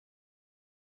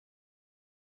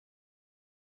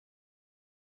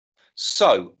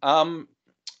So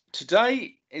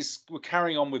today we're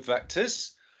carrying on with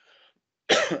vectors,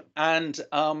 and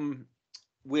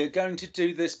we're going to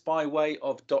do this by way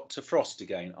of Dr. Frost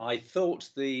again. I thought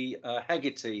the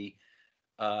Hegarty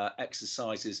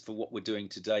exercises for what we're doing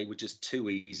today were just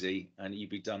too easy, and you'd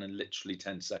be done in literally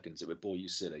 10 seconds. It would bore you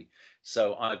silly.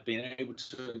 So I've been able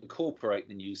to incorporate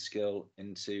the new skill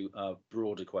into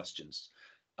broader questions.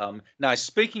 Now,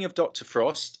 speaking of Dr.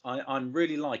 Frost, I'm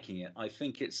really liking it. I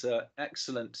think it's an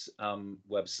excellent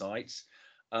website.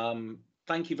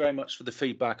 Thank you very much for the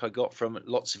feedback I got from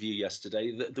lots of you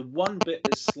yesterday. The one bit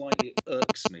that slightly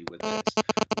irks me with it,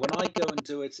 when I go and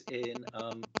do it in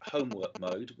homework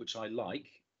mode, which I like,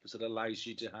 because it allows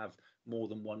you to have more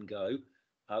than one go,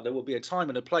 there will be a time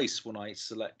and a place when I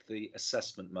select the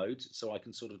assessment mode, so I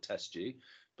can sort of test you,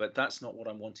 but that's not what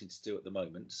I'm wanting to do at the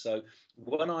moment. So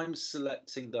when I'm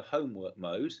selecting the homework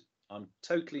mode, I'm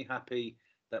totally happy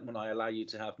that when I allow you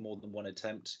to have more than one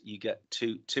attempt, you get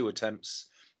two attempts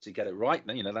to get it right.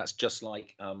 You know, that's just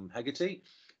like Hegarty.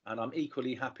 And I'm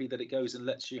equally happy that it goes and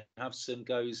lets you have some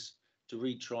goes to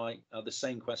retry the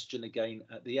same question again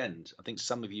at the end. I think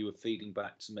some of you are feeding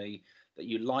back to me that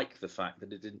you like the fact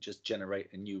that it didn't just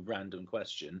generate a new random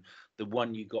question. The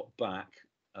one you got back,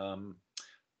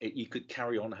 you could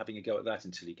carry on having a go at that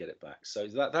until you get it back. So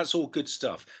that's all good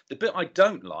stuff. The bit I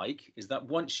don't like is that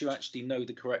once you actually know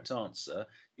the correct answer,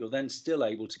 you're then still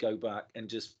able to go back and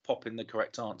just pop in the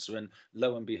correct answer, and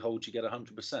lo and behold, you get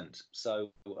 100%. So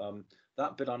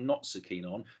that bit I'm not so keen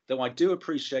on, though I do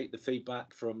appreciate the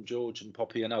feedback from George and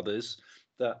Poppy and others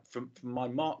that from my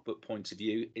mark book point of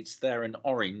view, it's there in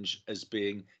orange as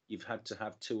being you've had to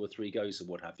have 2 or 3 goes or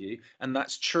what have you. And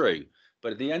that's true.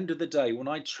 But at the end of the day, when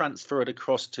I transfer it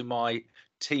across to my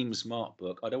Teams mark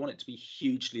book, I don't want it to be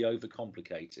hugely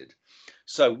overcomplicated.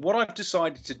 So what I've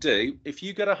decided to do, if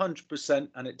you get 100%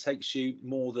 and it takes you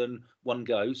more than one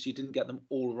go, so you didn't get them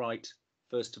all right,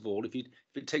 first of all, if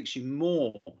it takes you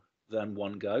more than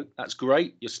one go, that's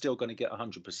great. You're still going to get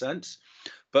 100%.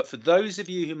 But for those of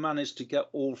you who managed to get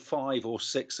all 5 or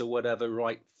 6 or whatever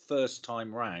right first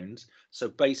time round, so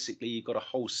basically you've got a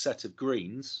whole set of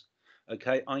greens.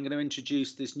 Okay, I'm going to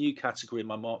introduce this new category in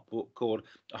my mark book called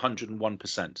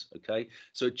 101%. Okay,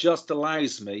 so it just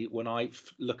allows me, when I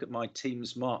look at my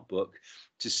team's mark book,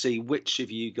 to see which of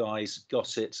you guys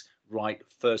got it right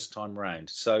first time round.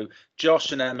 So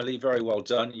Josh and Emily, very well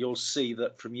done. You'll see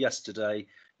that from yesterday,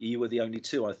 you were the only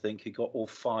 2, I think, who got all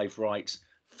 5 right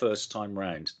first time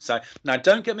round. So now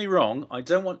don't get me wrong, I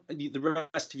don't want the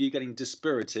rest of you getting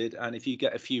dispirited, and if you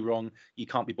get a few wrong you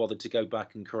can't be bothered to go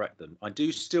back and correct them. I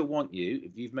do still want you,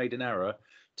 if you've made an error,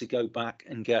 to go back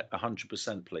and get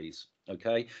 100%, please.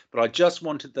 Okay, but I just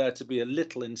wanted there to be a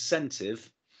little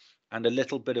incentive and a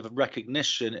little bit of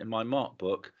recognition in my mark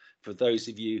book for those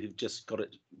of you who've just got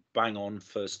it bang on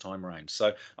first time round.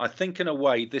 So I think in a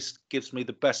way this gives me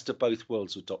the best of both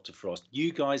worlds with Dr. Frost.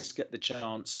 You guys get the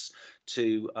chance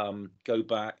to go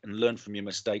back and learn from your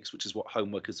mistakes, which is what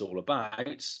homework is all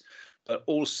about, but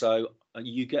also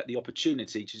you get the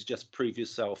opportunity to just prove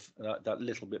yourself that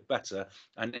little bit better,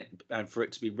 and for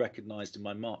it to be recognized in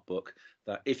my mark book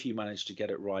that if you manage to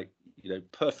get it right, you know,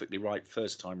 perfectly right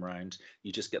first time round,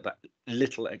 you just get that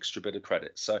little extra bit of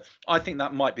credit. So I think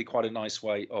that might be quite a nice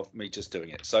way of me just doing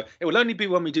it. So it will only be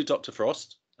when we do Dr.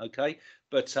 Frost, okay?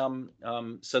 But so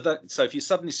if you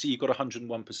suddenly see you've got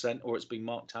 101% or it's been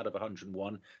marked out of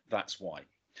 101, that's why.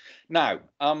 Now,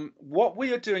 what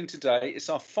we are doing today is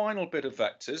our final bit of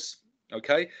vectors.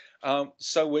 Okay,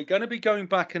 so we're going to be going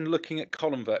back and looking at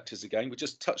column vectors again. We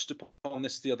just touched upon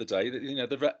this the other day. That, you know,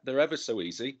 they're ever so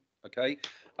easy. Okay,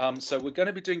 so we're going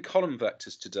to be doing column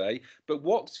vectors today. But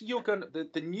what you're going to,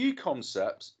 the new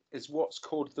concept is what's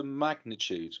called the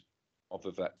magnitude of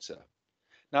a vector.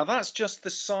 Now that's just the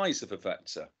size of a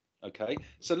vector. Okay,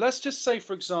 so let's just say,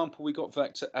 for example, we got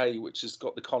vector A, which has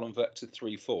got the column vector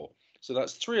 3, 4. So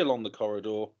that's 3 along the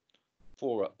corridor,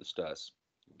 4 up the stairs.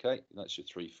 Okay, that's your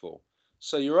 3, 4.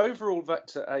 So your overall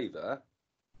vector A there,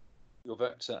 your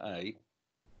vector A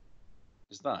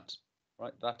is that,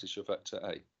 right? That is your vector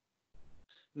A.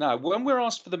 Now, when we're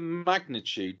asked for the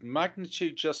magnitude,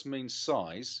 magnitude just means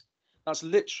size. That's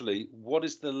literally what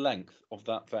is the length of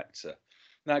that vector.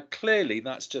 Now, clearly,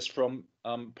 that's just from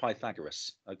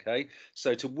Pythagoras, okay?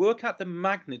 So to work out the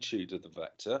magnitude of the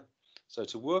vector,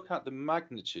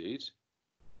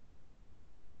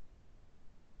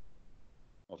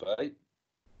 of A,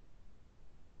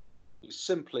 you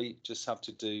simply just have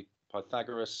to do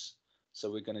Pythagoras.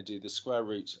 So we're going to do the square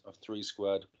root of 3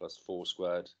 squared plus 4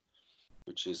 squared,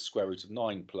 which is square root of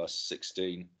 9 plus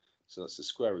 16. So that's the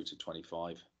square root of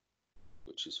 25,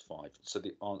 which is 5. So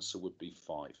the answer would be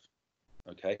 5.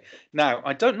 Okay. Now,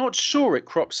 not sure it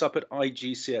crops up at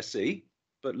IGCSE,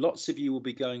 but lots of you will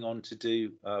be going on to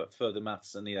do further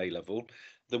maths in the A level.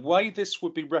 The way this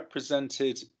would be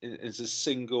represented is a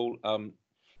single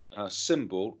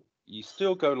symbol. You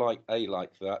still go like A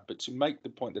like that, but to make the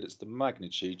point that it's the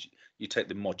magnitude, you take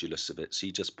the modulus of it. So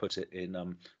you just put it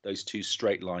in those two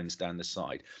straight lines down the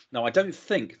side. Now, I don't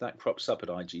think that crops up at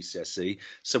IGCSE.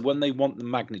 So when they want the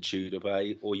magnitude of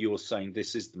A, or you're saying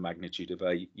this is the magnitude of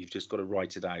A, you've just got to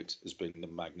write it out as being the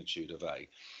magnitude of A.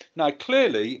 Now,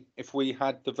 clearly, if we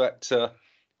had the vector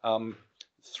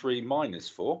 3 minus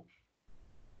 4,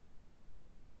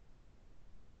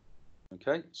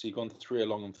 okay, so you've gone 3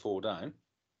 along and 4 down.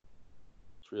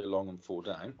 3 along and 4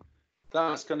 down.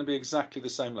 That's going to be exactly the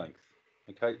same length.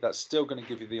 Okay, that's still going to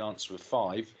give you the answer of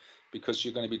 5 because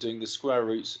you're going to be doing the square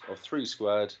root of 3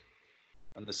 squared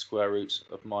and the square root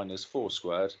of minus 4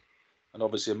 squared. And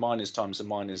obviously a minus times a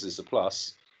minus is a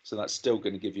plus. So that's still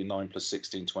going to give you 9 plus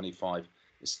 16, 25.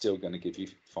 It's still going to give you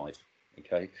 5.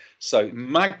 Okay, so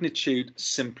magnitude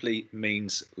simply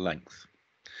means length.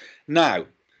 Now,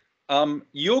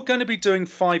 you're going to be doing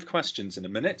 5 questions in a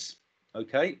minute.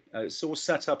 Okay, it's all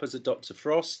set up as a Dr.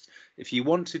 Frost. If you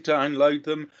want to download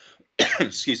them,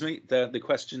 excuse me, the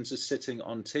questions are sitting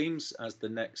on Teams as the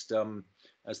next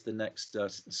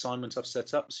assignment I've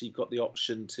set up. So you've got the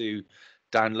option to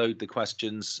download the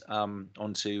questions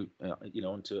onto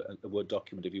onto a Word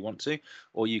document if you want to,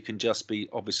 or you can just be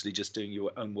obviously just doing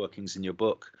your own workings in your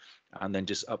book and then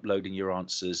just uploading your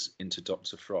answers into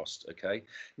Dr. Frost. Okay,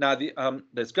 now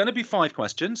there's going to be 5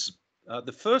 questions.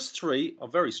 The first 3 are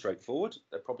very straightforward.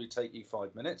 They'll probably take you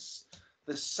 5 minutes.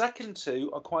 The second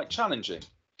 2 are quite challenging.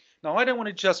 Now, I don't want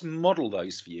to just model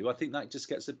those for you. I think that just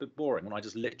gets a bit boring when I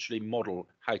just literally model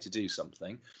how to do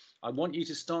something. I want you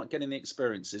to start getting the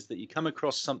experiences that you come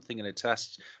across something in a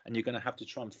test and you're going to have to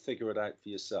try and figure it out for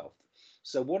yourself.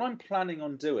 So what I'm planning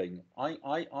on doing,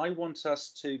 I want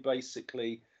us to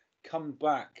basically come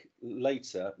back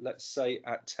later, let's say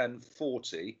at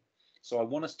 10:40. So I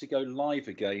want us to go live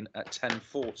again at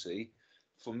 10:40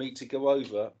 for me to go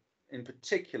over, in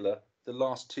particular, the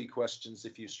last 2 questions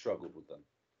if you struggled with them.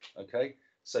 Okay,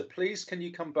 so please can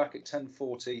you come back at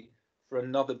 10:40 for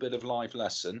another bit of live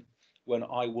lesson when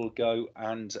I will go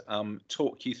and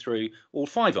talk you through all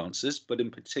 5 answers, but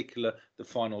in particular the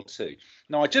final 2.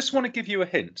 Now I just want to give you a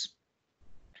hint.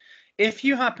 If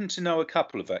you happen to know a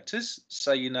couple of vectors,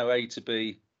 say you know A to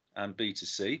B and B to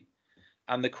C,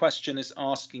 and the question is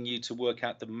asking you to work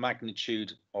out the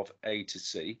magnitude of A to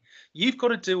C, you've got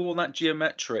to do all that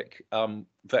geometric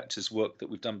vectors work that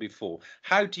we've done before.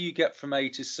 How do you get from A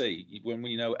to C when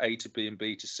we know A to B and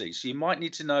B to C? So you might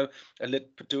need to know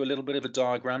do a little bit of a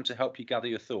diagram to help you gather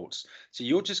your thoughts. So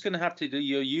you're just going to have to do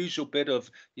your usual bit of,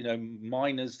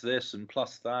 minus this and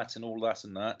plus that and all that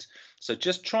and that. So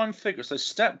just try and figure. So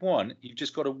step 1, you've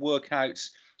just got to work out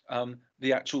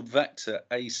the actual vector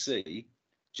AC,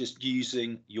 just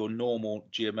using your normal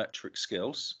geometric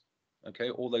skills. Okay,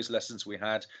 all those lessons we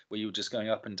had where you were just going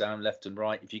up and down, left and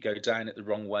right. If you go down it the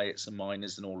wrong way, it's a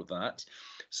minus and all of that.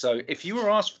 So if you were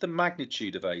asked for the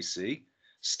magnitude of AC,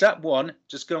 step 1,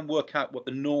 just go and work out what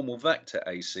the normal vector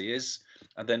AC is.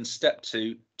 And then step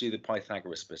 2, do the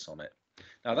Pythagoras bit on it.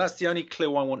 Now that's the only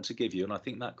clue I want to give you. And I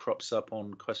think that crops up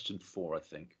on question 4, I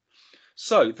think.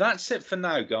 So that's it for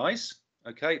now, guys.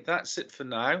 Okay, that's it for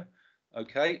now.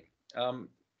 Okay.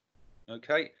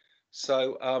 Okay,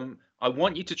 so I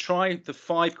want you to try the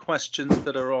 5 questions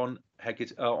that are on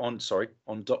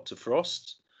Dr.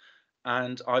 Frost,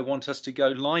 and I want us to go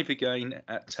live again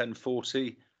at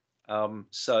 10:40.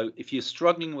 So if you're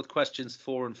struggling with questions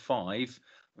 4 and 5,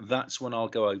 that's when I'll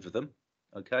go over them.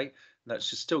 Okay, that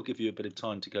should still give you a bit of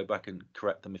time to go back and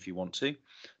correct them if you want to,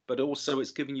 but also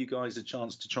it's giving you guys a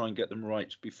chance to try and get them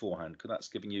right beforehand, because that's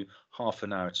giving you half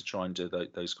an hour to try and do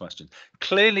those questions.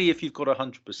 Clearly, if you've got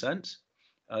 100%,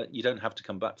 you don't have to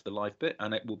come back for the live bit,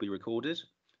 and it will be recorded.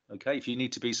 Okay, if you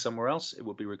need to be somewhere else, it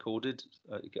will be recorded.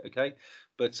 Okay,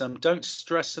 but don't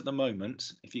stress at the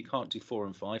moment if you can't do 4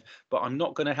 and 5. But I'm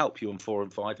not going to help you on 4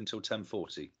 and 5 until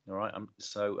 10:40. All right.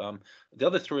 So the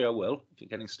other 3 I will, if you're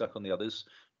getting stuck on the others.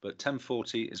 But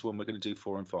 10:40 is when we're going to do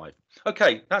 4 and 5.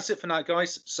 Okay, that's it for now,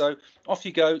 guys. So off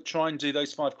you go. Try and do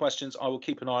those 5 questions. I will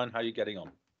keep an eye on how you're getting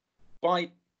on.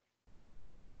 Bye.